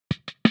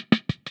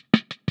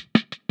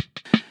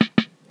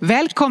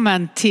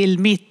Välkommen till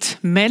mitt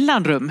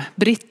mellanrum,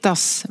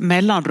 Brittas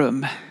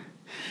mellanrum.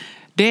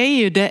 Det är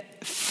ju det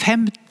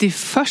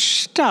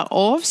 51:a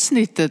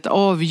avsnittet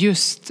av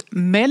just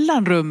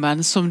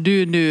mellanrummen som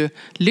du nu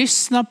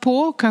lyssnar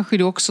på. Kanske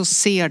du också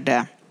ser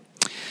det.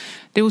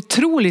 Det är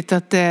otroligt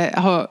att det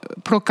har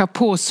plockat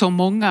på så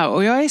många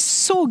och jag är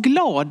så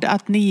glad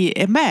att ni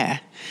är med.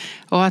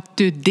 Och att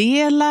du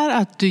delar,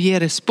 att du ger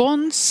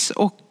respons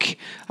och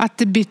att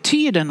det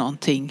betyder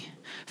någonting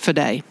för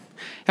dig.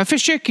 Jag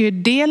försöker ju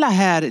dela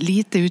här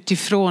lite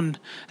utifrån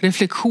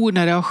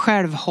reflektioner jag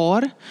själv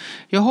har.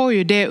 Jag har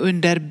ju det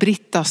under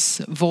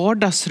Brittas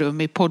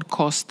vardagsrum i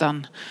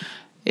podcasten.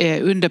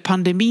 Under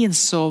pandemin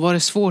så var det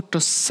svårt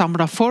att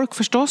samla folk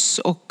förstås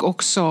och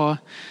också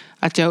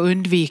att jag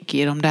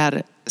undviker de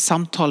där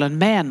samtalen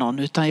med någon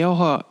utan jag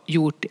har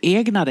gjort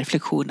egna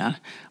reflektioner.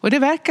 Och det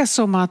verkar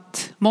som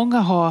att många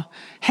har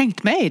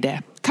hängt med i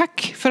det.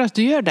 Tack för att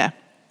du gör det.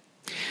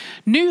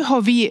 Nu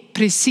har vi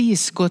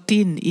precis gått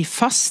in i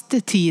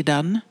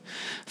fastetiden.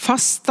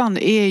 Fastan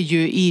är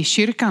ju i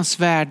kyrkans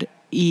värld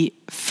i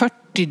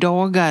 40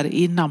 dagar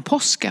innan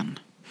påsken.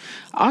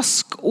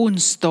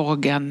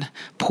 Askonsdagen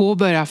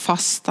påbörjar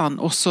fastan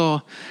och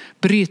så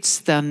bryts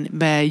den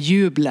med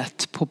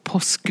jublet på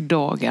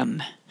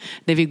påskdagen.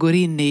 När vi går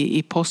in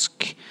i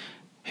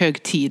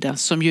påskhögtiden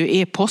som ju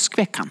är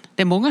påskveckan.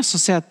 Det är många som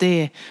säger att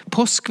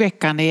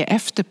påskveckan är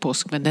efter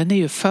påsk men den är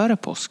ju före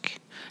påsk.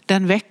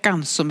 Den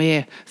veckan som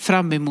är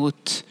fram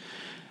emot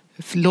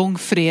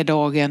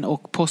långfredagen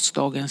och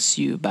påskdagens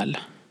jubel.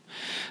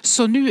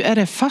 Så nu är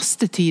det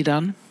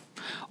fastetiden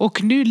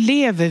och nu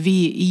lever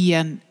vi i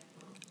en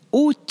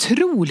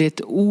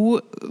otroligt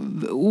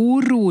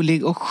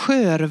orolig och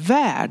skör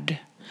värld.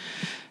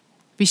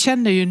 Vi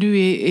känner ju nu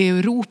i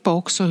Europa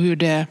också hur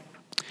det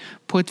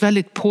på ett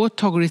väldigt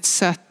påtagligt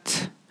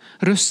sätt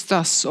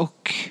rustas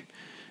och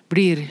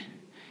blir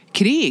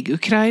krig.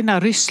 Ukraina,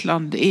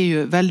 Ryssland är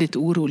ju väldigt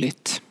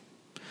oroligt.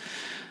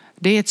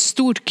 Det är ett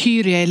stort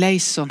Kyrie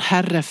eleison,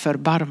 Herre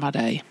förbarma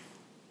dig.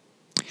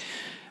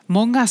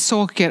 Många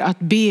saker att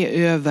be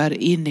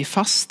över in i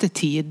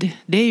fastetid.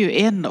 Det är ju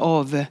en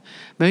av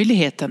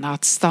möjligheterna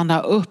att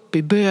stanna upp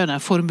i bönen,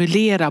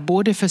 formulera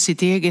både för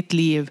sitt eget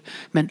liv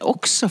men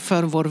också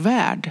för vår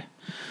värld.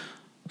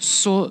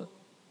 Så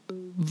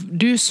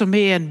du som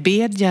är en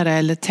bedjare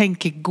eller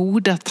tänker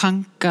goda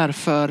tankar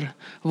för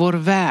vår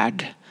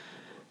värld.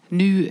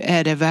 Nu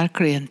är det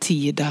verkligen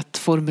tid att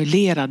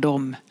formulera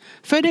dem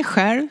för dig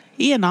själv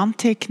i en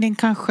anteckning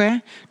kanske.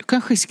 Du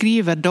kanske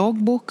skriver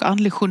dagbok,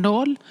 andlig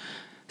journal.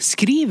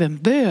 Skriv en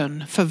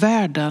bön för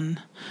världen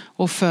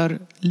och för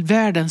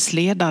världens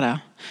ledare.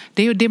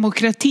 Det är ju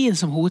demokratin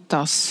som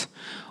hotas.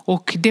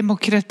 Och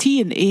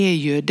demokratin är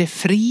ju det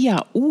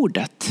fria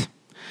ordet.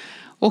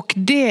 Och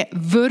det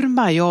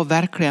vurmar jag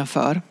verkligen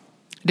för.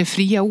 Det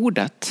fria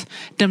ordet.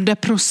 De där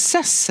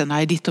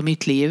processerna i ditt och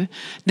mitt liv.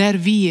 När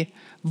vi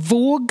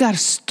vågar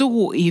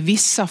stå i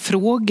vissa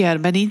frågor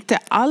men inte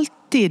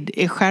alltid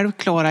är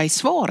självklara i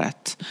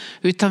svaret.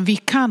 Utan vi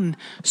kan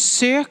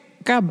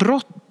söka,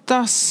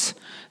 brottas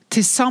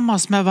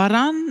tillsammans med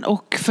varann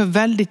och för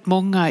väldigt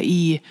många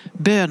i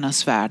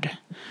bönens värld.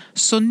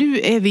 Så nu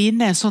är vi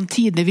inne i en sån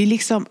tid när vi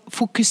liksom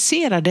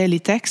fokuserar det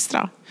lite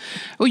extra.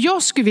 Och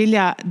jag skulle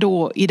vilja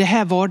då i det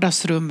här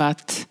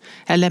vardagsrummet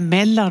eller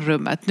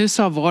mellanrummet, nu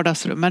sa jag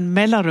vardagsrum men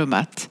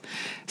mellanrummet,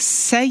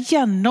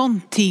 säga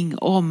någonting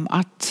om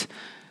att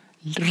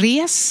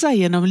resa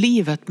genom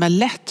livet med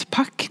lätt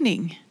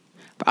packning.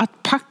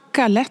 Att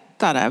packa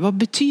lättare, vad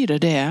betyder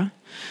det?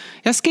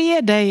 Jag ska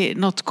ge dig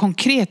något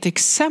konkret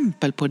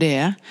exempel på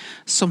det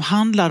som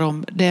handlar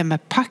om det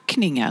med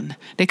packningen.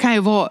 Det kan ju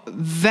vara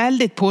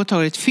väldigt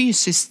påtagligt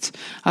fysiskt.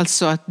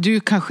 Alltså att du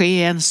kanske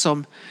är en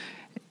som,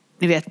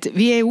 ni vet,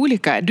 vi är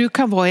olika. Du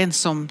kan vara en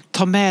som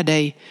tar med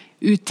dig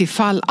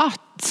utifall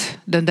att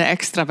den där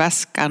extra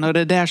väskan och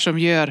det där som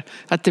gör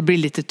att det blir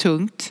lite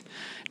tungt.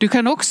 Du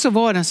kan också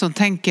vara den som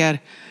tänker,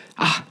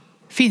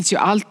 finns ju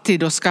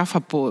alltid att skaffa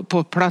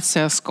på plats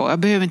jag ska. Jag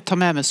behöver inte ta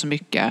med mig så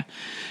mycket.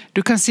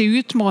 Du kan se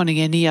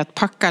utmaningen i att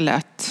packa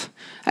lätt.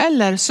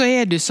 Eller så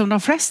är du som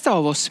de flesta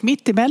av oss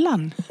mitt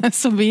emellan.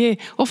 Som vi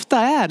ofta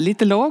är,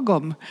 lite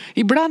lagom.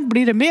 Ibland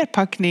blir det mer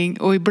packning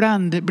och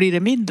ibland blir det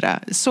mindre.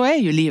 Så är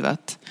ju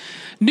livet.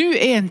 Nu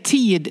är en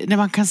tid när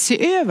man kan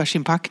se över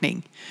sin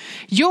packning.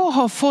 Jag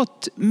har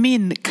fått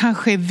min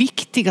kanske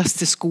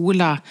viktigaste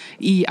skola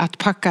i att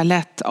packa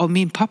lätt av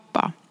min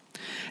pappa.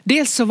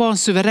 Dels så var han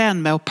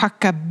suverän med att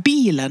packa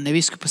bilen när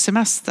vi skulle på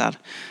semester.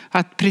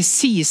 Att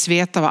precis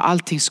veta vad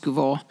allting skulle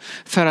vara.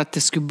 För att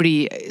det skulle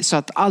bli så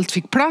att allt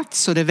fick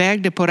plats och det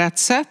vägde på rätt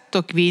sätt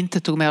och vi inte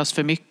tog med oss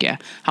för mycket.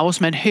 Han var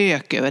som en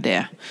hök över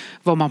det.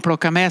 Vad man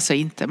plockar med sig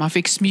inte. Man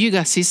fick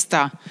smyga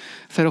sista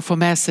för att få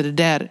med sig det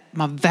där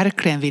man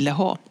verkligen ville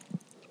ha.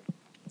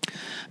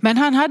 Men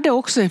han hade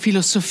också en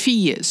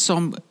filosofi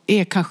som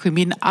är kanske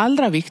min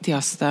allra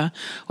viktigaste.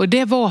 Och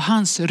det var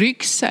hans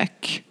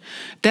ryggsäck.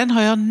 Den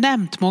har jag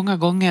nämnt många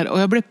gånger och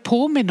jag blev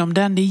påmind om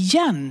den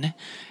igen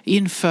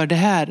inför det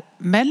här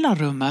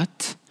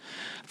mellanrummet.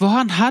 vad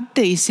han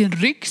hade i sin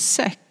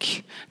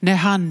ryggsäck när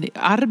han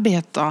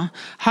arbetade.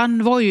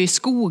 Han var ju i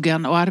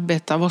skogen och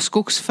arbetade, var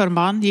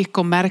skogsförman, gick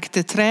och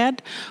märkte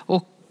träd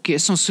och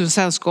som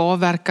sen ska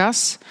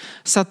avverkas.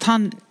 Så att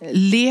han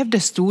levde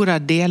stora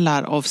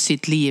delar av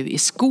sitt liv i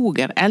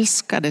skogen,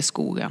 älskade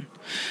skogen.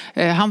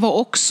 Han var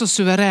också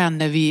suverän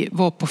när vi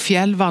var på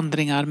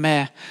fjällvandringar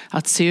med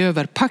att se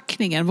över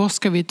packningen. Vad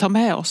ska vi ta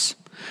med oss?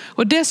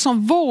 Och det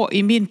som var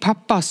i min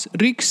pappas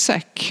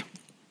ryggsäck,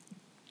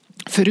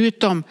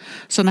 förutom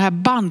sådana här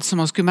band som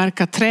man skulle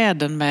märka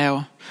träden med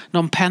och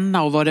någon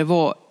penna och vad det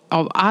var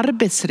av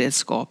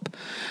arbetsredskap.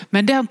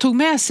 Men det han tog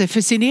med sig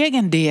för sin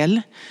egen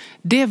del,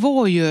 det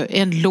var ju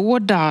en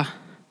låda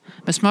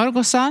med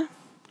smörgåsar.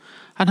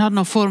 Han hade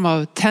någon form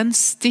av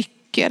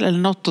tändstickor eller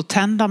något att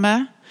tända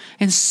med.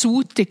 En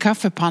sotig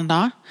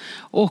kaffepanna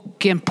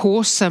och en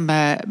påse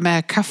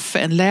med kaffe,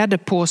 en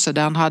läderpåse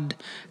där han hade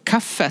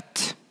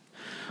kaffet.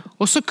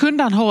 Och så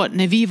kunde han ha,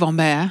 när vi var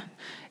med,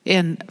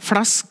 en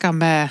flaska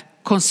med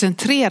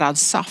koncentrerad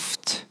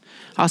saft.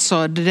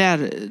 Alltså det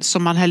där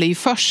som man häller i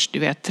först,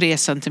 3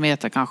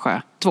 centimeter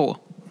kanske, 2.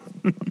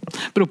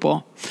 Beror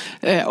på.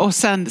 Och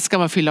sen ska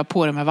man fylla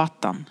på det med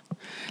vatten.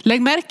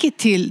 Lägg märke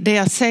till det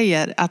jag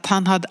säger, att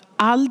han hade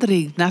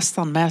aldrig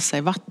nästan med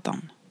sig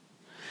vatten.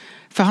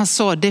 För han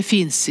sa, det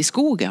finns i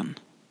skogen.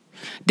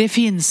 Det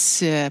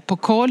finns på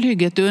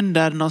kalhygget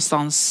under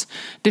någonstans.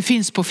 Det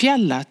finns på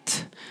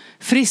fjället.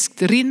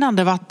 Friskt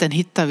rinnande vatten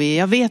hittar vi.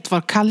 Jag vet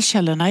var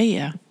kallkällorna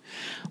är.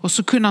 Och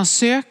så kunde han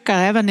söka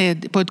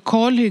även på ett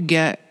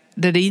kalhygge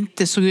där det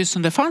inte såg ut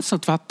som det fanns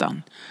något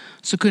vatten.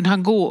 Så kunde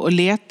han gå och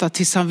leta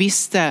tills han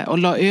visste och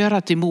la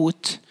örat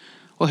emot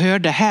och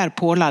hörde här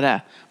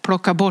pålade.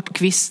 Plocka bort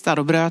kvistar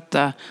och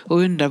bröte och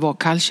under var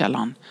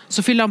kallkällan.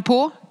 Så fyllde han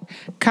på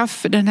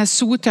den här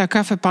sotiga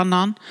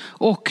kaffepannan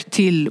och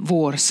till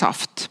vår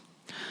saft.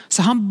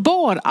 Så han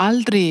bar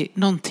aldrig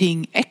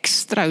någonting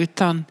extra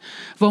utan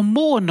var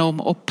mån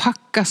om att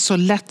packa så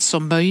lätt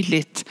som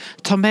möjligt.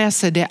 Ta med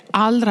sig det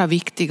allra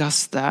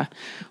viktigaste.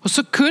 Och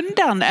så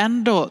kunde han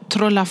ändå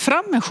trolla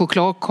fram en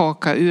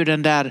chokladkaka ur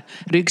den där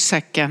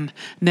ryggsäcken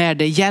när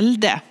det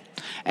gällde.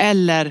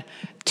 Eller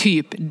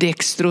typ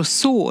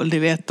Dextrosol, du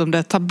vet de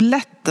där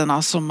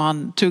tabletterna som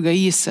man tuggade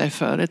i sig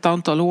för ett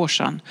antal år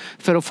sedan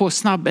för att få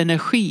snabb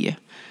energi.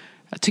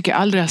 Jag tycker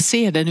aldrig jag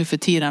ser det nu för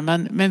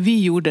tiden, men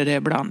vi gjorde det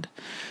ibland.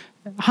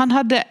 Han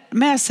hade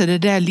med sig det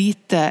där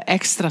lite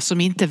extra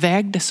som inte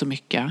vägde så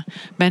mycket.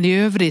 Men i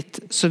övrigt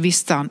så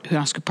visste han hur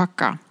han skulle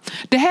packa.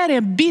 Det här är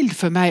en bild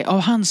för mig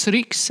av hans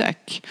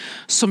ryggsäck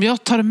som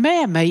jag tar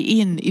med mig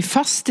in i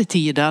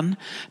fastetiden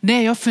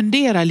när jag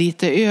funderar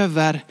lite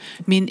över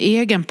min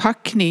egen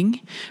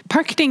packning.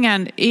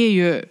 Packningen är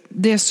ju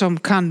det som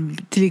kan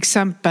till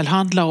exempel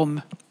handla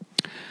om,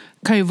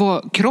 kan ju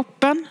vara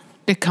kroppen,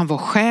 det kan vara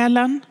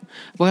själen,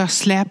 vad jag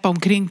släpar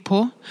omkring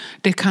på.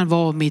 Det kan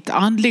vara mitt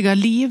andliga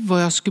liv,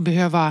 vad jag skulle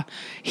behöva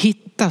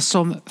hitta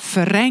som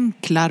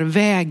förenklar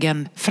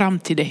vägen fram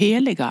till det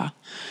heliga.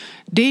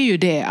 Det är ju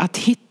det, att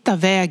hitta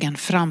vägen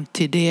fram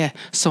till det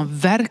som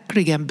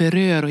verkligen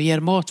berör och ger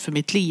mat för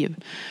mitt liv.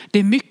 Det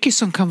är mycket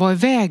som kan vara i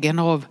vägen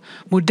av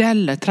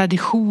modeller,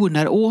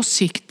 traditioner,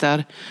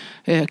 åsikter,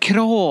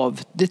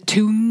 krav, det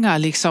tunga,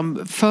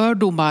 liksom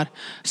fördomar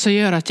som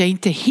gör att jag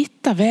inte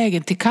hittar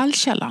vägen till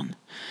kallkällan.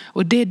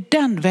 Och det är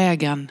den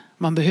vägen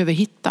man behöver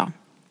hitta.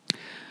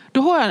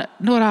 Då har jag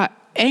några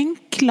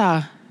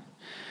enkla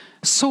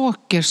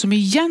saker som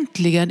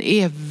egentligen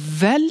är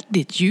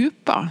väldigt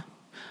djupa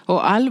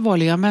och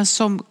allvarliga, men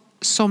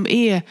som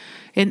är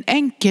en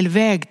enkel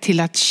väg till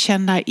att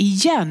känna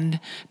igen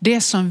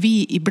det som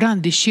vi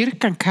ibland i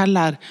kyrkan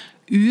kallar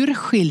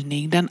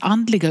urskiljning, den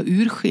andliga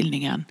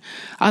urskiljningen.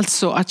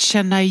 Alltså att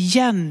känna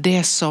igen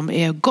det som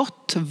är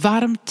gott,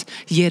 varmt,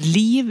 ger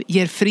liv,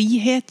 ger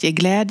frihet, ger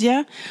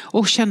glädje,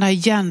 och känna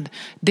igen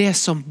det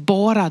som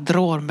bara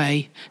drar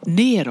mig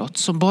neråt,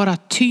 som bara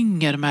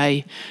tynger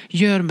mig,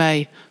 gör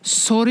mig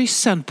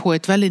sorgsen på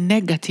ett väldigt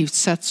negativt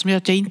sätt som gör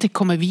att jag inte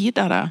kommer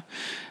vidare.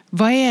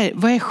 Vad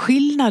är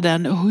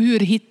skillnaden och hur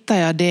hittar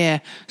jag det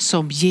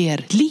som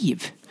ger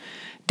liv?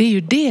 Det är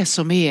ju det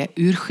som är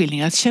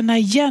urskiljning. Att känna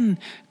igen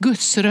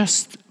Guds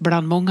röst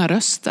bland många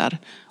röster.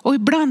 Och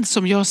ibland,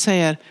 som jag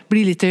säger,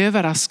 blir lite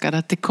överraskad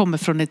att det kommer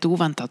från ett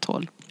oväntat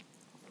håll.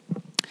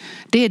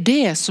 Det är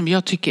det som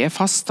jag tycker är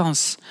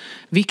fastans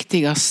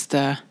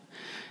viktigaste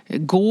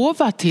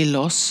gåva till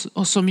oss.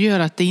 Och som gör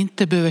att det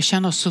inte behöver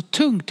kännas så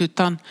tungt,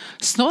 utan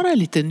snarare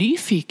lite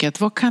nyfiket.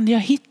 Vad kan jag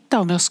hitta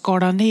om jag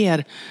skalar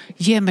ner?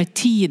 Ge mig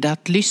tid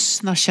att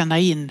lyssna, känna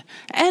in.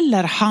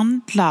 Eller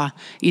handla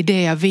i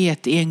det jag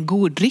vet är en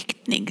god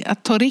riktning.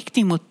 Att ta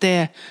riktning mot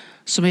det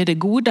som är det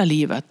goda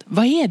livet.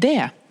 Vad är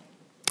det?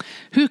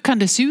 Hur kan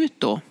det se ut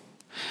då?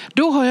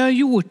 Då har jag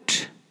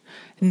gjort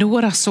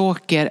några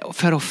saker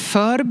för att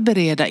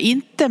förbereda,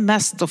 inte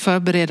mest att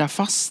förbereda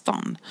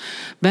fastan,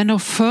 men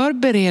att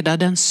förbereda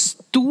den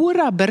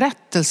stora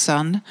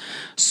berättelsen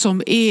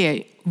som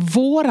är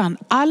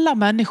alla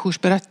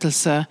människors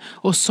berättelse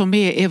och som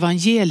är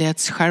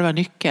evangeliets själva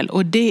nyckel.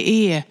 Och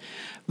det är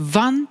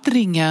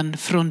vandringen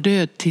från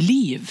död till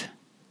liv.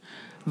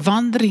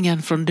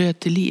 vandringen från död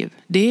till liv.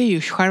 Det är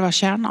ju själva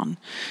kärnan.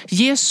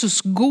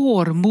 Jesus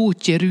går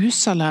mot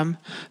Jerusalem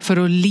för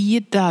att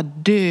lida,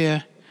 dö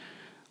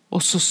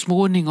och så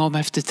småningom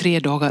efter 3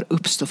 dagar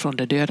uppstå från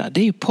de döda.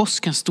 Det är ju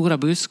påskens stora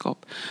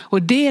budskap.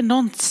 Och det är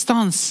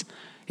någonstans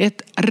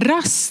ett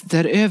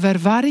raster över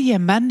varje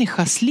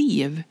människas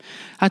liv.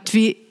 Att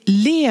vi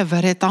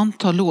lever ett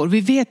antal år,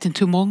 vi vet inte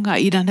hur många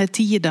i den här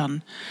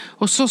tiden.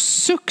 Och så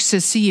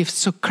successivt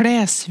så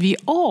kläs vi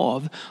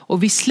av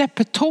och vi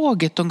släpper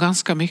taget om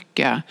ganska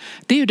mycket.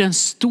 Det är ju den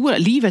stora,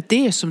 livet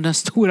det är som den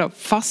stora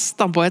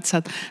fastan på ett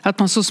sätt. Att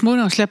man så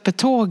småningom släpper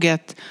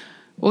taget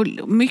och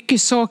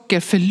mycket saker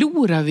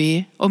förlorar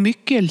vi och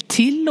mycket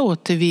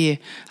tillåter vi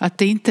att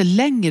det inte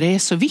längre är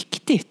så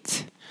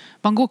viktigt.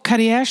 Man går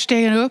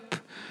karriärstegen upp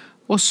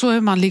och så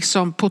är man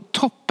liksom på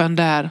toppen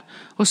där.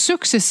 Och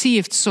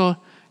successivt så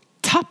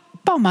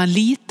tappar man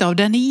lite av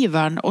den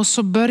ivern och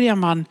så börjar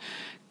man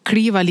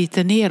kliva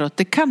lite neråt.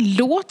 Det kan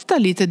låta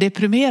lite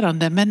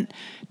deprimerande men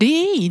det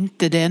är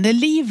inte det. När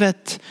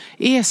livet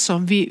är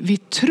som vi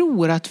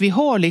tror att vi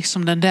har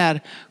liksom den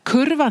där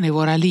kurvan i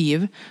våra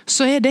liv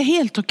så är det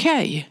helt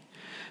okej.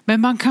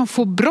 Men man kan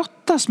få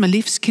brottas med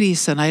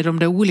livskriserna i de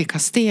där olika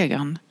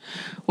stegen.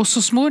 Och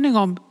så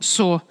småningom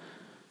så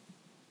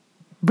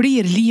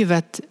blir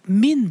livet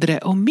mindre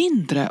och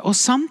mindre och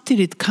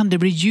samtidigt kan det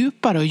bli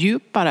djupare och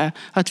djupare.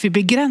 Att vi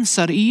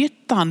begränsar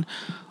ytan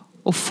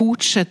och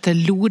fortsätter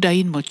loda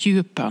in mot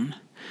djupen.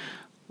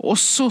 Och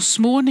så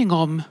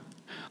småningom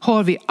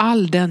har vi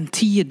all den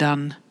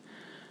tiden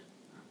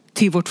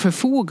till vårt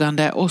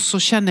förfogande och så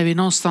känner vi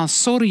någonstans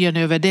sorgen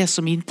över det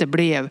som inte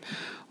blev.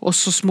 Och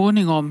så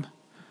småningom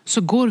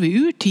så går vi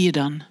ur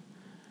tiden.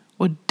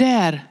 Och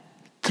där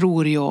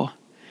tror jag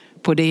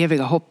på det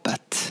eviga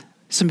hoppet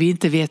som vi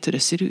inte vet hur det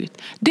ser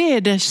ut. Det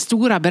är den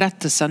stora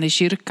berättelsen i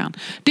kyrkan.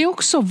 Det är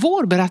också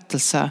vår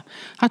berättelse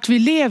att vi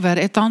lever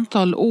ett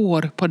antal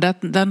år på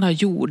denna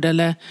jord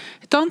eller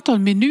ett antal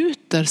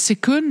minuter,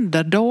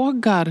 sekunder,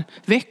 dagar,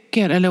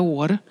 veckor eller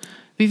år.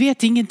 Vi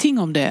vet ingenting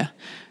om det.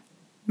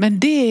 Men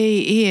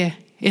det är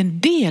en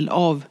del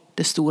av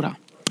det stora.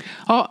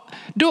 Ja,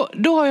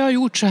 då har jag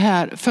gjort så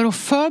här för att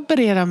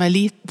förbereda mig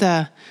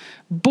lite.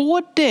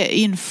 Både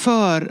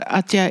inför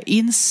att jag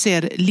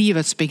inser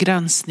livets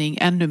begränsning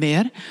ännu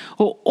mer.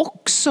 Och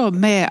också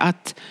med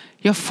att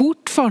jag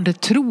fortfarande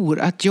tror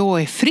att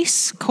jag är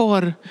frisk,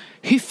 har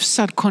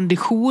hyfsad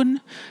kondition.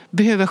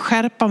 Behöver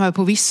skärpa mig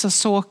på vissa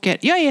saker.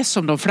 Jag är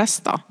som de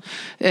flesta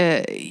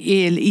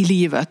i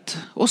livet.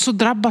 Och så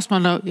drabbas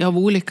man av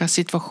olika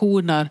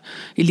situationer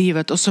i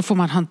livet. Och så får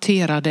man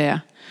hantera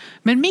det.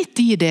 Men mitt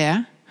i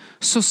det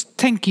så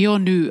tänker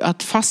jag nu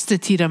att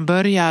fastetiden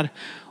börjar.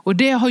 Och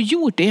det jag har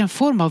gjort är en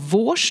form av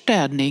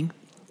vårstädning.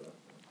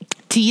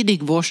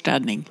 Tidig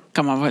vårstädning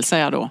kan man väl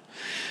säga då.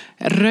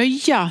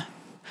 Röja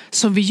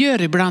som vi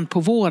gör ibland på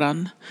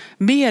våren.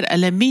 Mer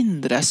eller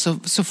mindre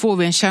så får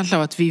vi en känsla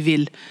av att vi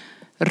vill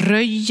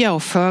röja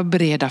och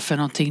förbereda för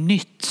någonting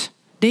nytt.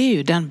 Det är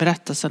ju den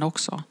berättelsen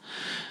också.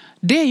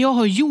 Det jag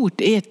har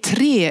gjort är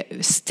 3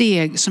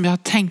 steg som jag har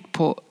tänkt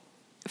på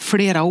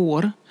flera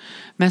år.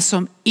 Men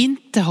som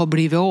inte har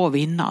blivit av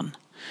innan.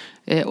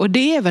 Och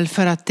det är väl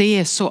för att det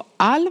är så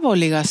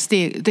allvarliga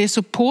steg. Det är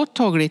så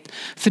påtagligt.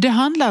 För det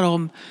handlar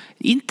om,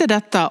 inte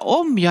detta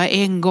om jag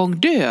en gång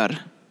dör.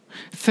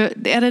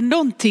 För är det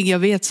någonting jag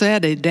vet så är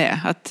det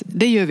att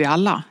det gör vi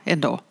alla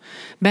ändå.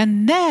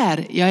 Men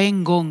när jag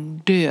en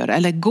gång dör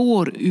eller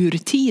går ur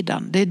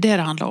tiden, det är det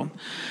handlar om.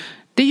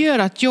 Det gör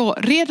att jag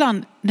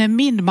redan när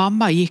min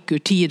mamma gick ur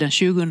tiden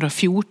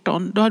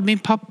 2014, då hade min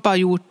pappa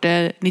gjort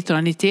det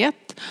 1991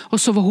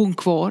 och så var hon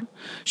kvar.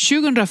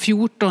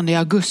 2014 i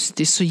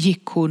augusti så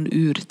gick hon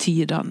ur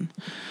tiden.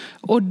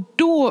 Och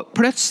då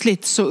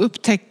plötsligt så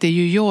upptäckte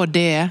ju jag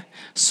det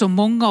som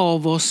många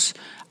av oss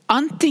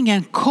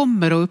antingen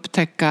kommer att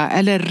upptäcka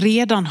eller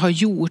redan har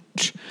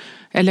gjort.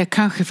 Eller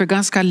kanske för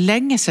ganska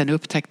länge sedan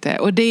upptäckte.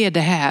 Och det är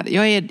det här.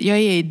 Jag är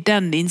i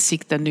den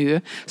insikten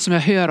nu som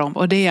jag hör om.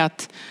 Och det är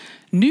att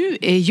nu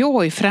är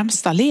jag i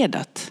främsta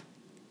ledet.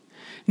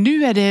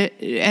 Nu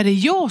är det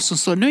jag som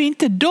står. Nu är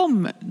inte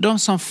de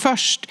som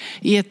först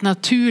i ett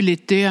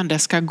naturligt döende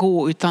ska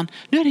gå. Utan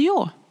nu är det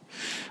jag.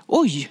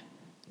 Oj,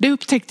 det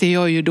upptäckte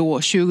jag ju då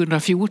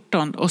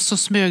 2014. Och så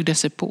smög det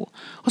sig på.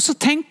 Och så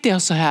tänkte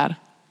jag så här.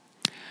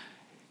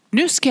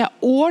 Nu ska jag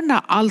ordna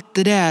allt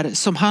det där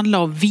som handlar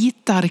om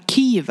Vita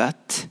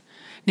arkivet.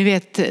 Ni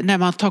vet när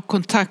man tar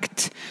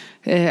kontakt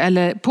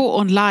eller på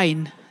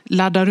online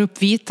laddar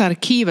upp Vita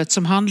arkivet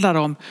som handlar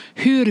om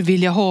hur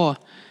vill jag ha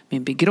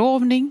min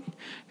begravning,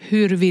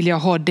 hur vill jag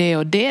ha det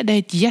och det. Det är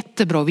ett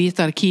jättebra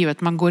Vita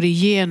arkivet. Man går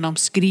igenom,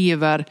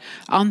 skriver,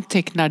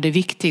 antecknar det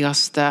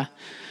viktigaste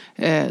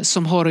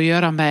som har att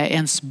göra med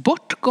ens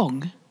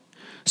bortgång.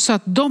 Så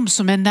att de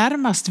som är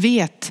närmast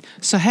vet,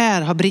 så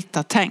här har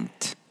Britta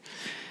tänkt.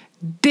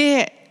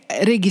 Det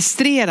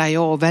registrerar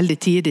jag väldigt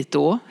tidigt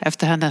då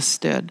efter hennes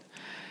död.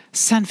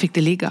 Sen fick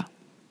det ligga.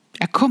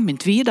 Jag kom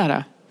inte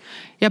vidare.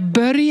 Jag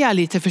började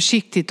lite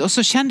försiktigt och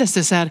så kändes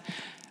det så här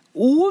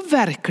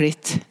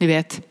overkligt, ni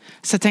vet.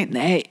 Så jag tänkte,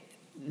 nej,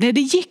 när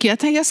det gick, jag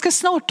tänkte jag ska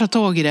snart ta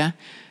tag i det.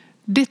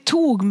 Det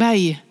tog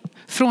mig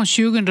från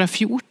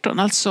 2014,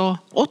 alltså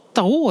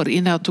 8 år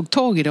innan jag tog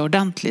tag i det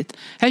ordentligt.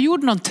 Jag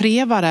gjorde någon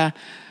trevare,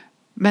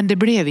 men det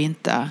blev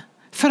inte.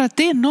 För att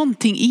det är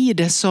någonting i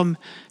det som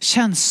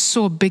känns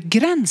så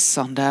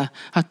begränsande.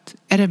 Att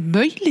är det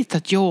möjligt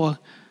att jag...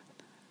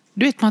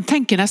 Du vet, man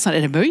tänker nästan,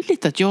 är det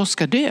möjligt att jag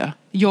ska dö?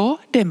 Ja,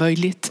 det är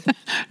möjligt.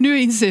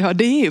 Nu inser jag,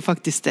 det är ju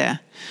faktiskt det.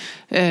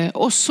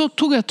 Och så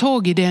tog jag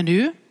tag i det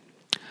nu.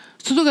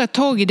 Så tog jag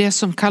tag i det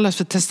som kallas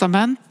för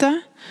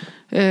testamente.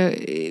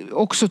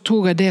 Och så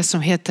tog jag det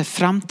som heter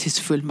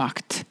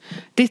framtidsfullmakt.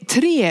 Det är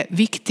 3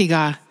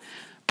 viktiga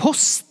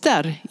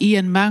poster i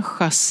en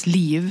människas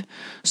liv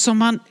som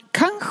man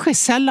kanske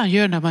sällan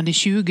gör när man är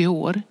 20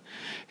 år.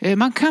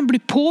 Man kan bli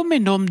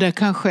påmind om det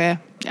kanske,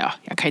 ja,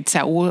 jag kan inte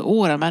säga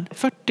åren, men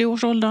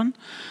 40-årsåldern.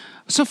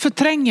 Så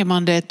förtränger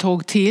man det ett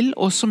tag till,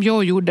 och som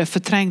jag gjorde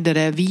förträngde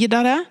det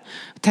vidare.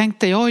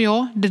 Tänkte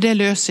det där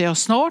löser jag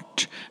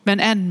snart, men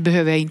än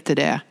behöver jag inte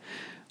det.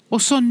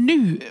 Och så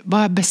nu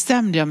bara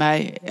bestämde jag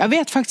mig, jag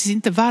vet faktiskt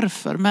inte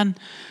varför, men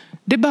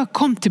det bara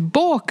kom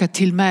tillbaka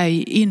till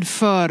mig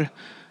inför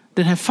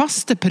den här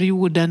fasta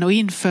perioden och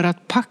inför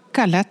att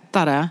packa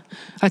lättare.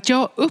 Att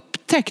jag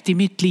upptäckt i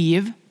mitt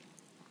liv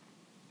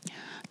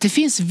att det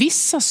finns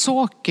vissa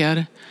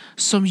saker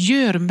som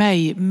gör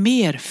mig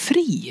mer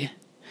fri.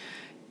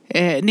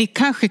 Ni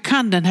kanske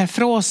kan den här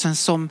frasen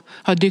som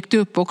har dykt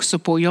upp också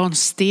på Jan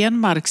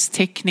Stenmarks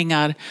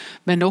teckningar,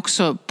 men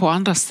också på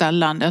andra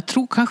ställen. Jag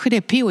tror kanske det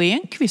är P.O.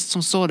 Enquist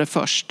som sa det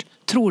först.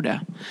 Tror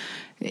det.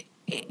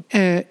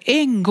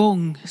 En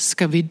gång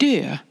ska vi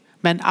dö,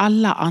 men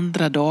alla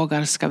andra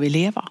dagar ska vi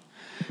leva.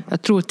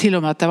 Jag tror till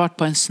och med att det har varit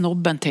på en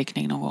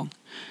Snobben-teckning någon gång.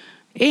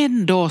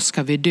 En dag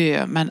ska vi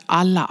dö, men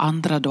alla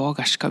andra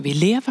dagar ska vi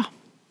leva.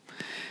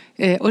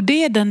 Och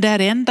det är den där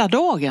enda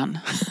dagen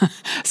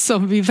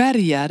som vi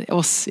värjer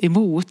oss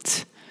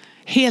emot.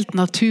 Helt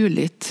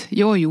naturligt.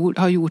 Jag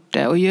har gjort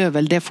det och gör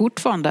väl det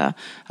fortfarande.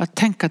 Att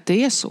tänka att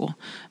det är så.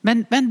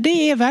 Men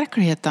det är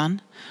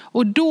verkligheten.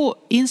 Och då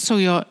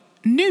insåg jag,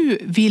 nu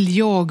vill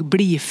jag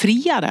bli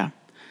friare.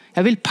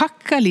 Jag vill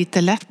packa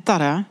lite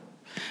lättare.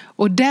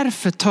 Och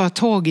därför tar jag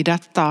tag i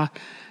detta.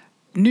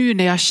 Nu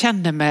när jag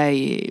känner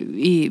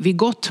mig vid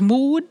gott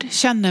mod,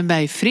 känner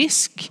mig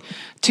frisk,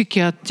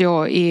 tycker att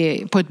jag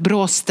är på ett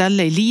bra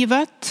ställe i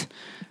livet.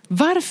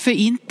 Varför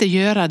inte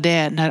göra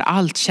det när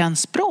allt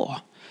känns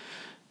bra?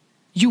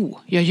 Jo,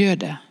 jag gör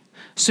det.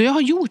 Så jag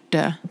har gjort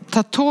det.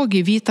 Tagit tag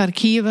i Vita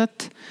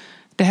arkivet,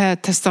 det här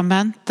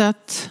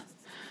testamentet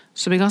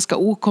som är ganska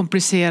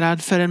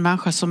okomplicerad för en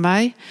människa som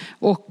mig,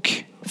 och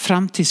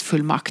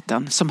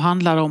framtidsfullmakten som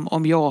handlar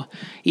om jag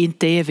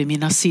inte är vid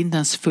mina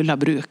sinnens fulla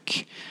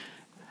bruk.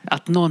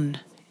 Att någon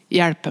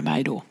hjälper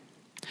mig då.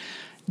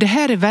 Det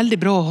här är väldigt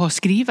bra att ha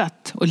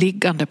skrivet och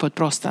liggande på ett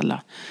bra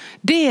ställe.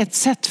 Det är ett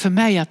sätt för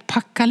mig att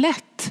packa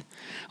lätt.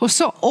 Och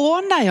så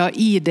anar jag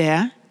i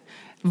det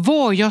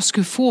vad jag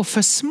skulle få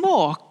för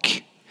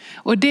smak.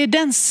 Och det är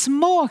den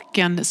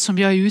smaken som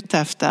jag är ute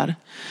efter.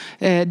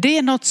 Det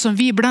är något som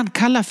vi ibland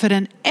kallar för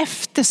en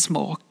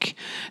eftersmak.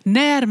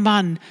 När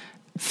man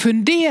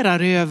funderar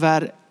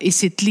över i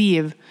sitt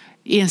liv,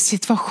 i en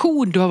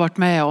situation du har varit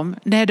med om,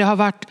 när det har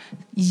varit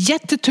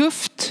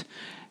jättetufft,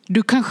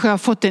 du kanske har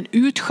fått en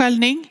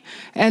utskällning,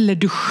 eller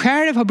du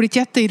själv har blivit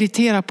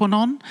jätteirriterad på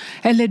någon,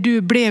 eller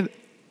du blev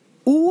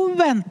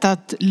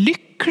oväntat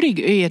lycklig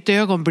i ett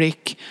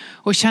ögonblick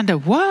och kände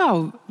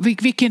wow,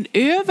 vilken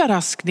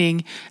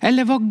överraskning,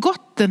 eller vad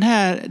gott den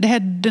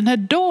här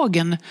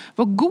dagen,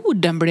 vad god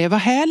den blev, vad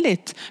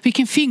härligt,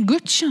 vilken fin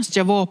gudstjänst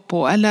jag var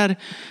på, eller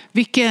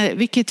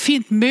vilket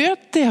fint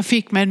möte jag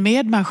fick med en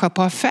medmänniska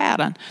på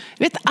affären.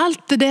 Vet,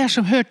 allt det där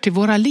som hör till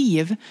våra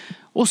liv.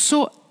 Och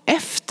så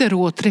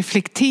efteråt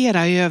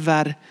reflektera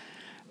över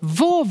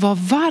vad var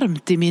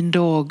varmt i min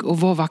dag och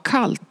vad var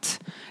kallt.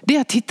 Det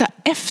är att hitta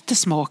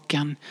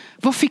eftersmaken.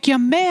 Vad fick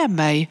jag med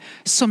mig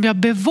som jag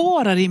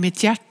bevarar i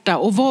mitt hjärta,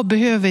 och vad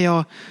behöver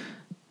jag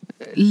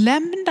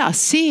lämna,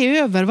 se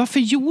över. Varför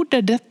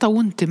gjorde detta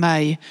ont i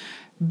mig?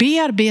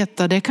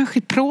 Bearbeta det,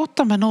 kanske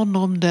prata med någon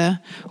om det,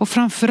 och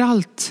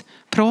framförallt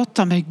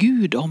prata med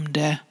Gud om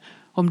det.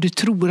 Om du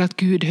tror att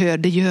Gud hör,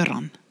 det gör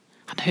han.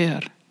 Han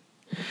hör.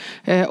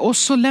 Och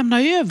så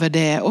lämna över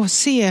det och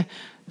se,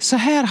 så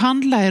här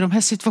handlar jag i de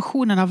här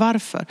situationerna.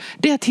 Varför?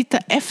 Det är att hitta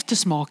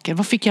eftersmaken.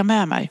 Vad fick jag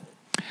med mig?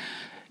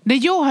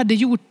 När jag hade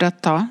gjort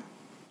detta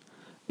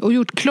och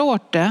gjort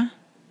klart det,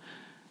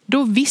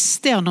 då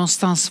visste jag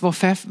någonstans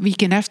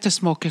vilken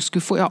eftersmak jag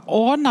skulle få. Jag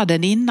anade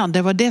den innan.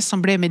 Det var det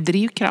som blev min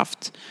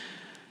drivkraft.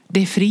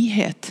 Det är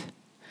frihet.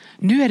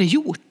 Nu är det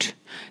gjort.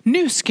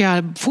 Nu ska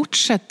jag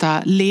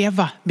fortsätta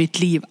leva mitt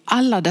liv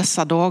alla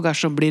dessa dagar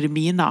som blir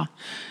mina.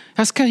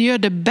 Jag ska göra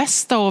det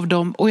bästa av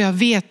dem, och jag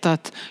vet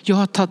att jag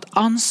har tagit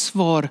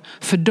ansvar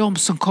för dem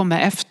som kommer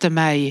efter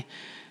mig.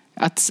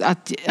 Att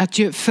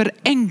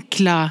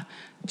förenkla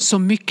så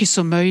mycket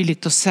som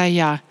möjligt och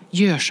säga,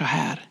 gör så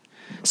här.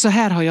 Så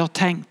här har jag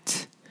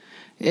tänkt.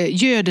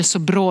 Gör det så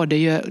bra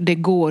det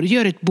går.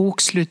 Gör ett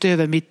bokslut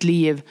över mitt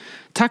liv.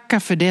 Tacka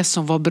för det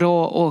som var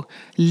bra och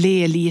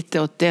le lite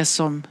åt det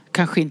som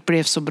kanske inte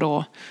blev så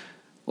bra.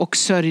 Och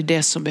sörj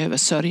det som behöver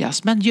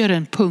sörjas. Men gör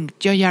en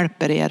punkt, jag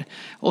hjälper er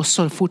och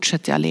så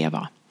fortsätter jag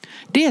leva.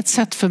 Det är ett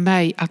sätt för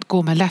mig att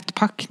gå med lätt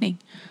packning.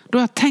 Då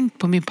har jag tänkt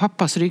på min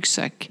pappas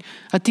ryggsäck.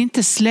 Att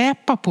inte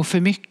släpa på för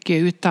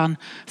mycket utan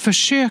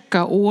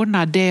försöka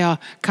ordna det jag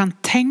kan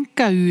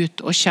tänka ut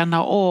och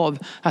känna av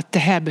att det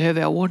här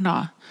behöver jag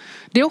ordna.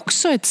 Det är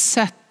också ett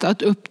sätt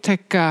att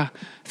upptäcka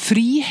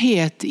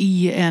frihet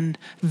i en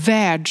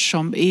värld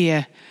som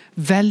är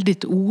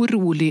väldigt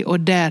orolig och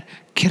där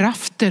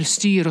krafter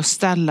styr och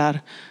ställer.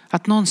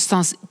 Att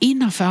någonstans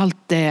innanför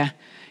allt det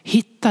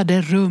hitta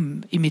det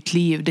rum i mitt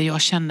liv där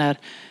jag känner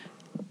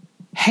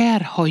här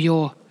har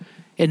jag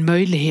en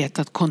möjlighet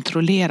att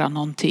kontrollera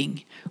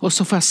någonting. Och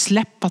så får jag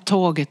släppa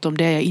taget om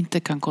det jag inte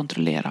kan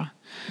kontrollera.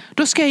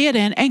 Då ska jag ge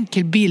dig en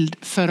enkel bild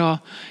för att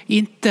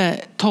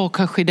inte ta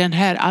kanske den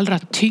här allra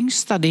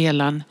tyngsta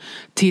delen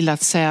till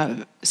att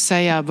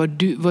säga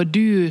vad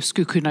du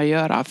skulle kunna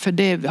göra. För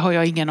det har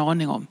jag ingen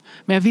aning om.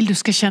 Men jag vill du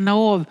ska känna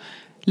av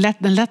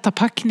den lätta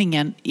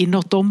packningen i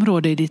något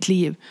område i ditt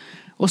liv.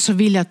 Och så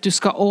vill jag att du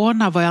ska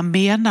ana vad jag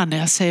menar när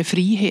jag säger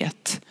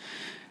frihet.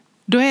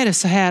 Då är det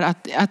så här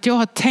att jag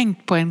har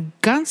tänkt på en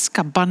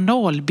ganska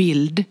banal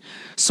bild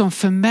som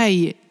för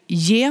mig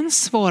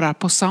gensvarar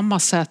på samma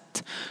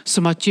sätt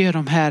som att göra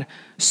de här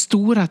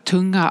stora,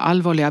 tunga,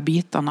 allvarliga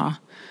bitarna.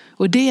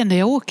 Och det är när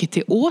jag åker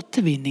till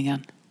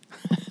återvinningen.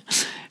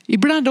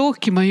 Ibland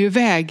åker man ju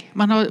iväg,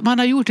 man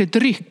har gjort ett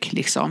ryck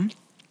liksom.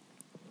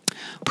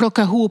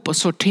 Plocka ihop och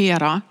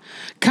sortera.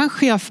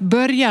 Kanske jag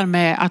börjar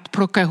med att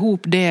plocka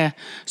ihop det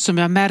som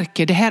jag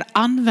märker. Det här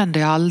använder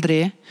jag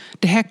aldrig.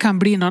 Det här kan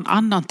bli någon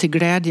annan till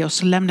glädje. Och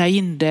så lämnar jag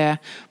in det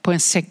på en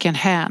second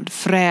hand.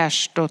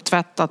 Fräscht och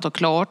tvättat och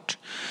klart.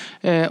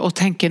 Och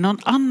tänker någon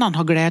annan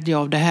har glädje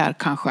av det här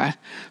kanske.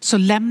 Så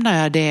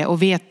lämnar jag det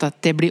och vet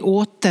att det blir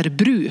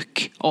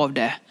återbruk av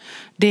det.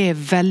 Det är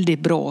väldigt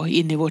bra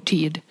in i vår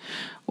tid.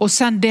 Och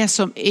sen det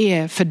som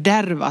är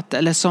fördärvat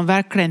eller som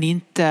verkligen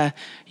inte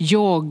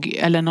jag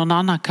eller någon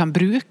annan kan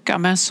bruka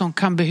men som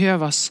kan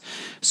behövas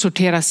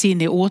sorteras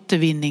in i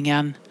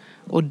återvinningen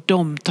och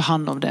de tar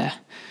hand om det.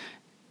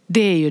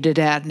 Det är ju det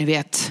där ni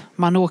vet.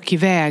 Man åker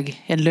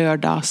iväg en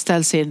lördag,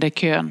 ställer sig i den där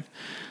kön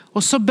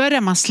och så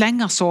börjar man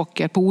slänga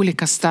saker på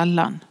olika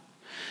ställen.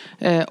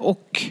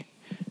 Och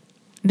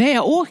när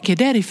jag åker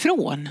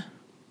därifrån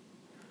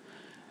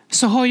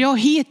så har jag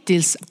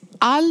hittills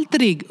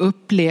aldrig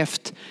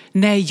upplevt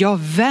när jag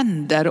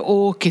vänder och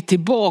åker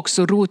tillbaks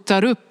och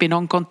rotar upp i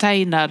någon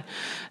container.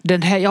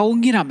 Jag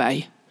ångrar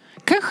mig.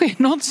 Kanske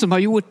någon som har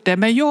gjort det,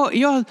 men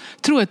jag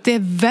tror att det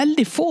är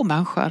väldigt få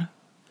människor.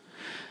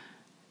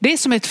 Det är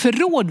som ett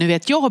förråd, ni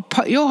vet. Jag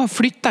har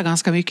flyttat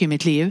ganska mycket i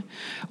mitt liv.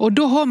 Och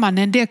då har man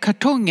en del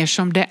kartonger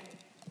som det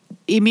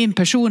i min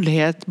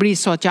personlighet blir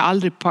så att jag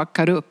aldrig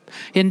packar upp.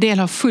 En del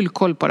har full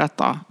koll på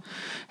detta.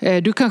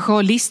 Du kanske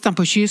har listan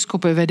på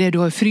kylskåpet över det du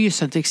har i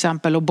frysen till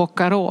exempel och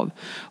bockar av.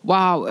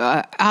 Wow, jag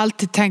har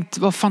alltid tänkt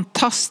vad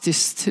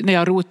fantastiskt när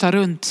jag rotar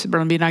runt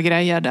bland mina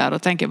grejer där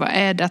och tänker vad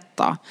är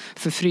detta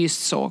för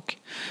fryst sak.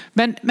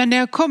 Men när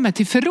jag kommer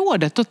till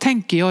förrådet då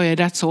tänker jag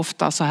rätt så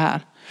ofta så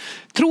här.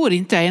 Tror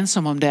inte jag är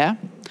ensam om det.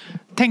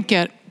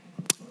 Tänker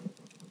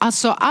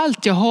alltså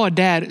allt jag har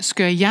där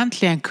ska jag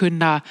egentligen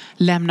kunna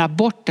lämna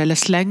bort eller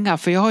slänga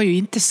för jag har ju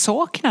inte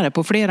saknat det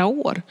på flera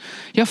år.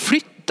 Jag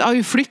har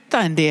ju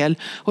flyttat en del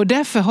och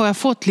därför har jag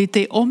fått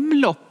lite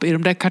omlopp i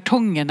de där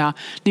kartongerna,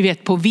 ni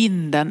vet på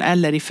vinden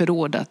eller i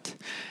förrådet.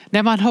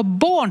 När man har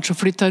barn som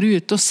flyttar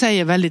ut då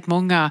säger väldigt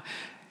många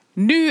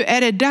nu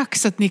är det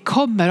dags att ni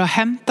kommer och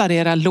hämtar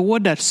era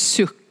lådor,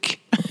 suck.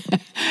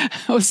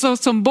 Och så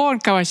som barn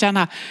kan man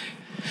känna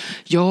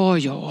ja,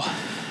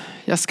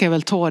 jag ska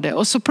väl ta det.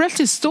 Och så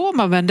plötsligt står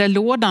man med den där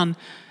lådan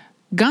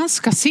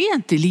ganska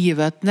sent i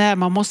livet när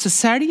man måste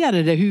sälja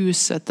det där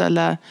huset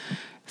eller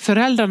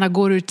föräldrarna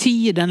går ur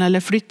tiden eller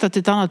flyttar till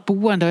ett annat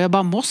boende och jag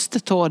bara måste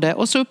ta det.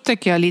 Och så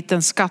upptäcker jag en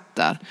liten skatt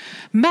där.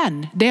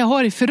 Men det jag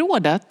har i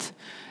förrådet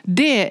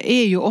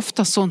det är ju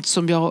ofta sånt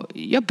som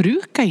jag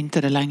brukar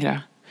inte det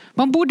längre.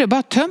 Man borde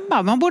bara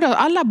tömma.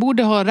 Alla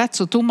borde ha rätt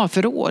så tomma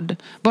förråd.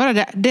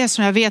 Bara det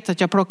som jag vet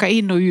att jag plockar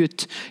in och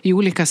ut i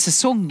olika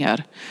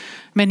säsonger.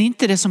 Men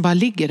inte det som bara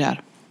ligger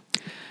där.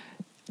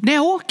 När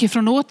jag åker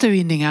från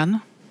återvinningen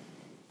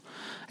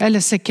eller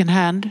second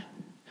hand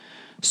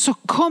så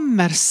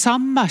kommer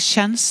samma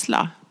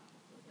känsla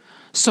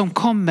som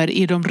kommer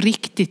i de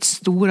riktigt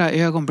stora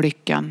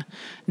ögonblicken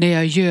när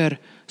jag gör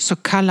så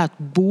kallat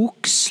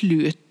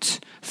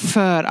bokslut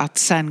för att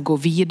sen gå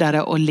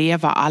vidare och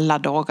leva alla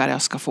dagar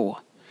jag ska få.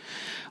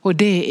 Och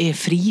det är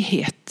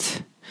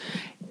frihet.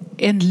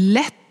 En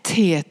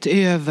lätthet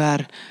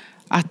över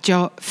att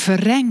jag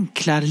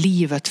förenklar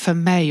livet för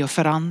mig och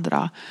för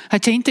andra.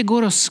 Att jag inte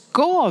går och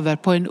skaver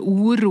på en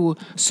oro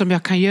som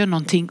jag kan göra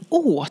någonting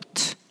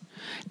åt.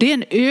 Det är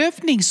en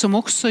övning som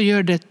också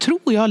gör det, tror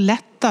jag,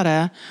 lättare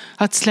lättare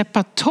att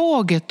släppa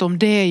taget om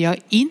det jag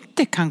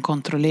inte kan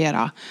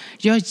kontrollera.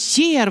 Jag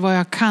ger vad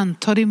jag kan,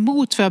 tar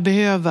emot vad jag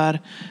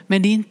behöver,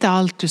 men det är inte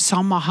allt ur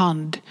samma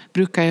hand,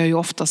 brukar jag ju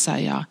ofta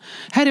säga.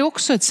 Här är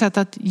också ett sätt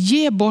att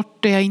ge bort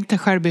det jag inte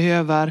själv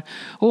behöver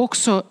och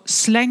också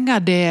slänga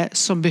det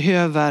som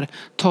behöver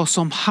tas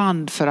om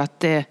hand för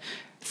att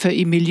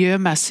i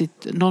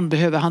miljömässigt någon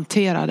behöver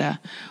hantera det.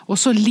 Och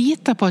så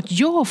lita på att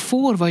jag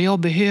får vad jag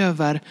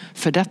behöver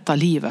för detta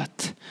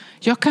livet.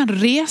 Jag kan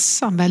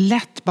resa med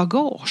lätt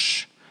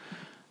bagage.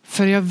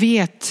 För jag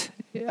vet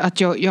att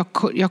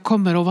jag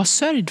kommer att vara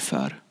sörjd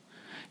för.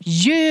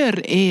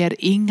 Gör er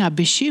inga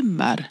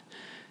bekymmer,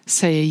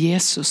 säger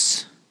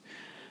Jesus.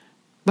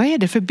 Vad är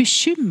det för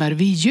bekymmer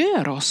vi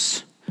gör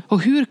oss?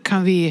 Och hur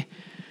kan vi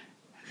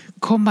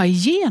komma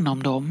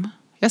igenom dem?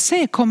 Jag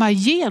säger komma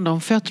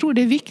igenom för jag tror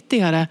det är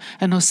viktigare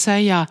än att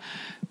säga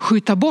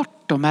skjuta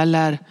bort dem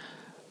eller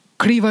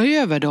kliva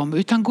över dem.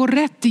 Utan gå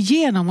rätt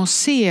igenom och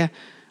se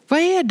vad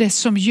är det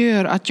som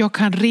gör att jag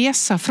kan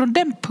resa från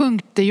den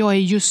punkt där jag är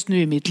just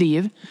nu i mitt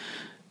liv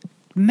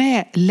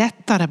med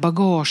lättare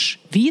bagage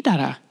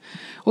vidare.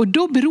 Och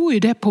då beror ju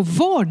det på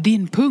var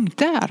din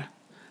punkt är.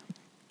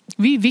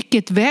 Vid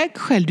vilket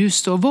vägskäl du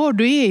står, var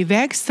du är i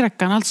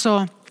vägsträckan.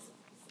 Alltså,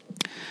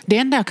 det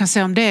enda jag kan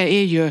säga om det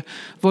är ju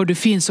var du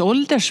finns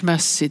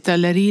åldersmässigt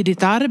eller i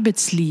ditt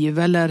arbetsliv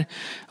eller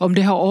om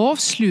det har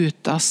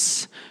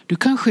avslutats. Du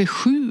kanske är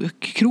sjuk,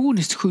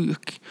 kroniskt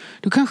sjuk.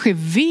 Du kanske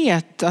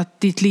vet att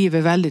ditt liv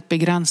är väldigt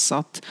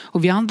begränsat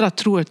och vi andra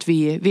tror att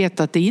vi vet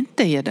att det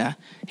inte är det.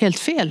 Helt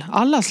fel,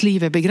 allas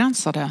liv är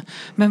begränsade.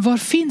 Men var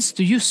finns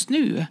du just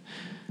nu?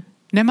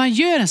 När man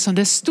gör en sån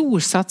där stor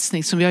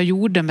satsning som jag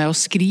gjorde med att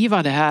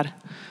skriva det här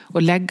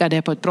och lägga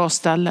det på ett bra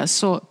ställe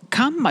så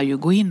kan man ju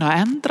gå in och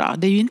ändra.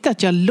 Det är ju inte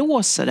att jag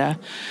låser det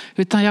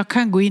utan jag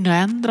kan gå in och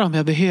ändra om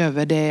jag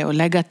behöver det och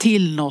lägga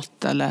till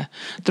något eller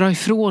dra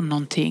ifrån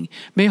någonting.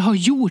 Men jag har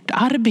gjort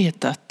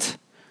arbetet.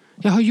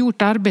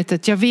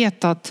 Jag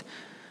vet att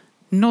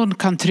någon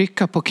kan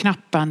trycka på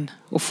knappen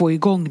och få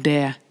igång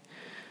det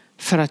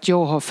för att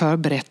jag har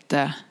förberett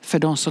det för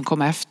de som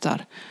kommer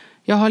efter.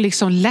 Jag har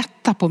liksom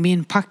lättat på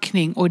min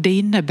packning och det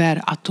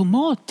innebär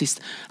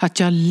automatiskt att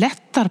jag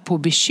lättar på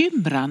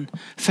bekymren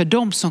för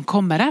de som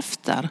kommer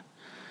efter.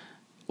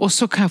 Och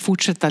så kan jag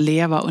fortsätta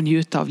leva och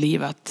njuta av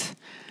livet.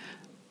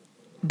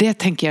 Det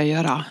tänker jag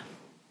göra.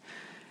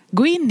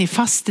 Gå in i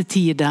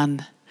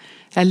fastetiden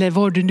eller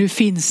var du nu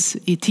finns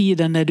i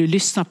tiden när du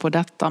lyssnar på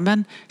detta.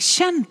 Men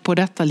känn på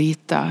detta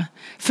lite.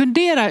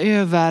 Fundera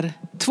över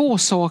 2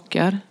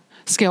 saker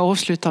ska jag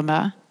avsluta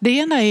med. Det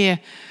ena är: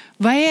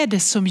 vad är det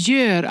som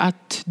gör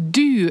att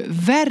du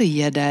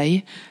värjer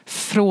dig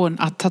från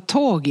att ta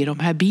tag i de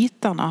här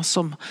bitarna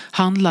som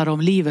handlar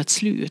om livets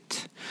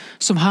slut?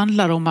 Som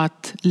handlar om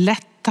att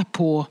lätta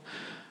på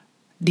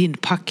din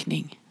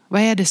packning.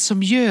 Vad är det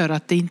som gör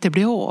att det inte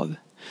blir av?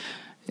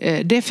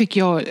 Det fick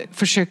jag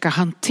försöka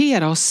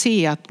hantera och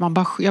se att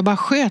jag bara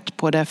sköt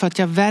på det för att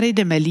jag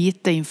värjde mig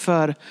lite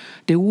inför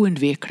det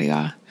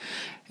oundvikliga.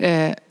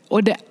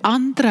 Och det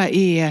andra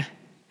är: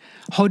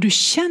 har du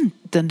känt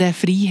den där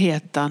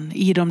friheten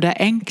i de där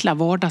enkla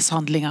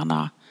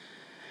vardagshandlingarna?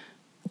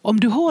 Om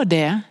du har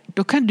det,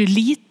 då kan du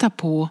lita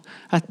på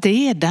att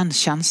det är den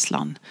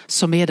känslan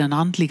som är den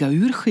andliga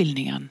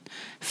urskiljningen.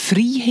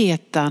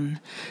 Friheten,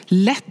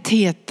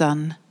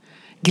 lättheten,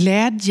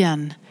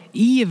 glädjen,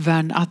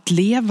 ivern att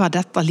leva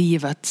detta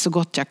livet så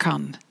gott jag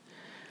kan.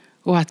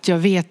 Och att jag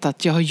vet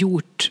att jag har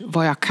gjort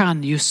vad jag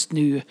kan just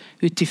nu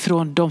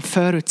utifrån de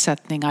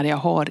förutsättningar jag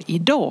har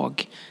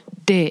idag.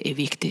 Det är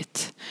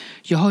viktigt.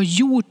 Jag har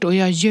gjort och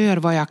jag gör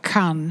vad jag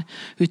kan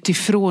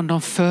utifrån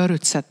de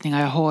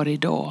förutsättningar jag har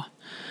idag.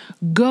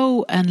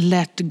 Go and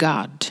let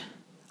God.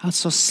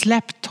 Alltså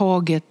släpp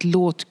taget,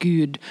 låt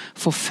Gud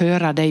få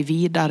föra dig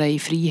vidare i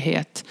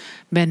frihet.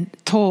 Men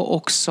ta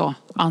också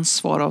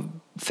ansvar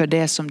för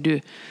det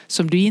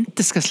som du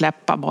inte ska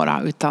släppa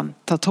bara utan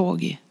ta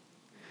tag i.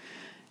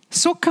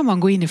 Så kan man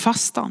gå in i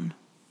fastan.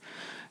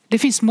 Det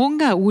finns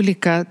många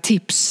olika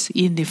tips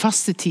in i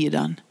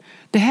fastetiden.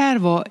 Det här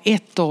var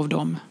ett av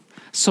dem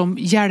som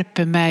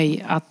hjälper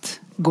mig att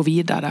gå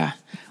vidare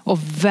och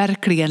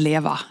verkligen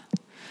leva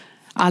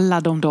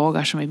alla de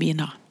dagar som är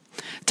mina.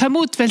 Ta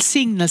emot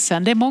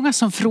välsignelsen. Det är många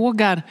som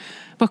frågar: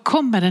 var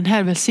kommer den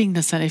här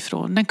välsignelsen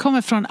ifrån? Den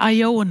kommer från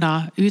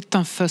Iona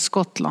utanför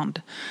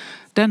Skottland.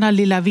 Denna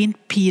lilla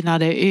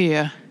vindpinade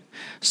ö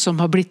som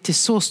har blivit till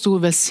så stor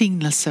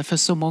välsignelse för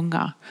så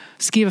många.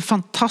 Skriver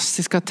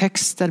fantastiska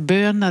texter,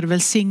 böner,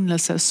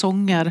 välsignelser,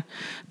 sånger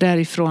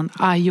därifrån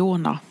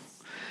Iona.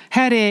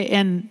 Här är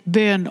en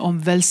bön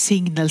om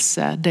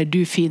välsignelse där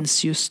du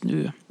finns just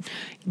nu.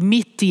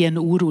 Mitt i en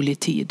orolig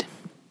tid.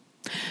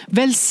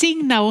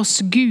 Välsigna oss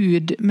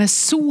Gud med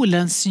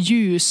solens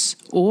ljus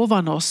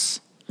ovan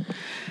oss.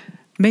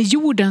 Med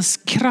jordens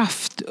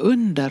kraft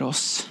under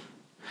oss.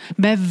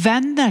 Med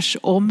vänners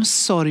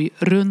omsorg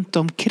runt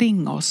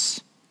omkring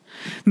oss.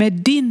 Med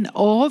din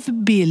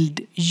avbild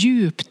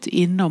djupt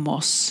inom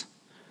oss.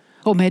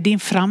 Och med din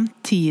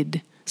framtid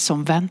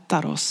som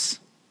väntar oss.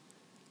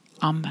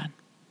 Amen.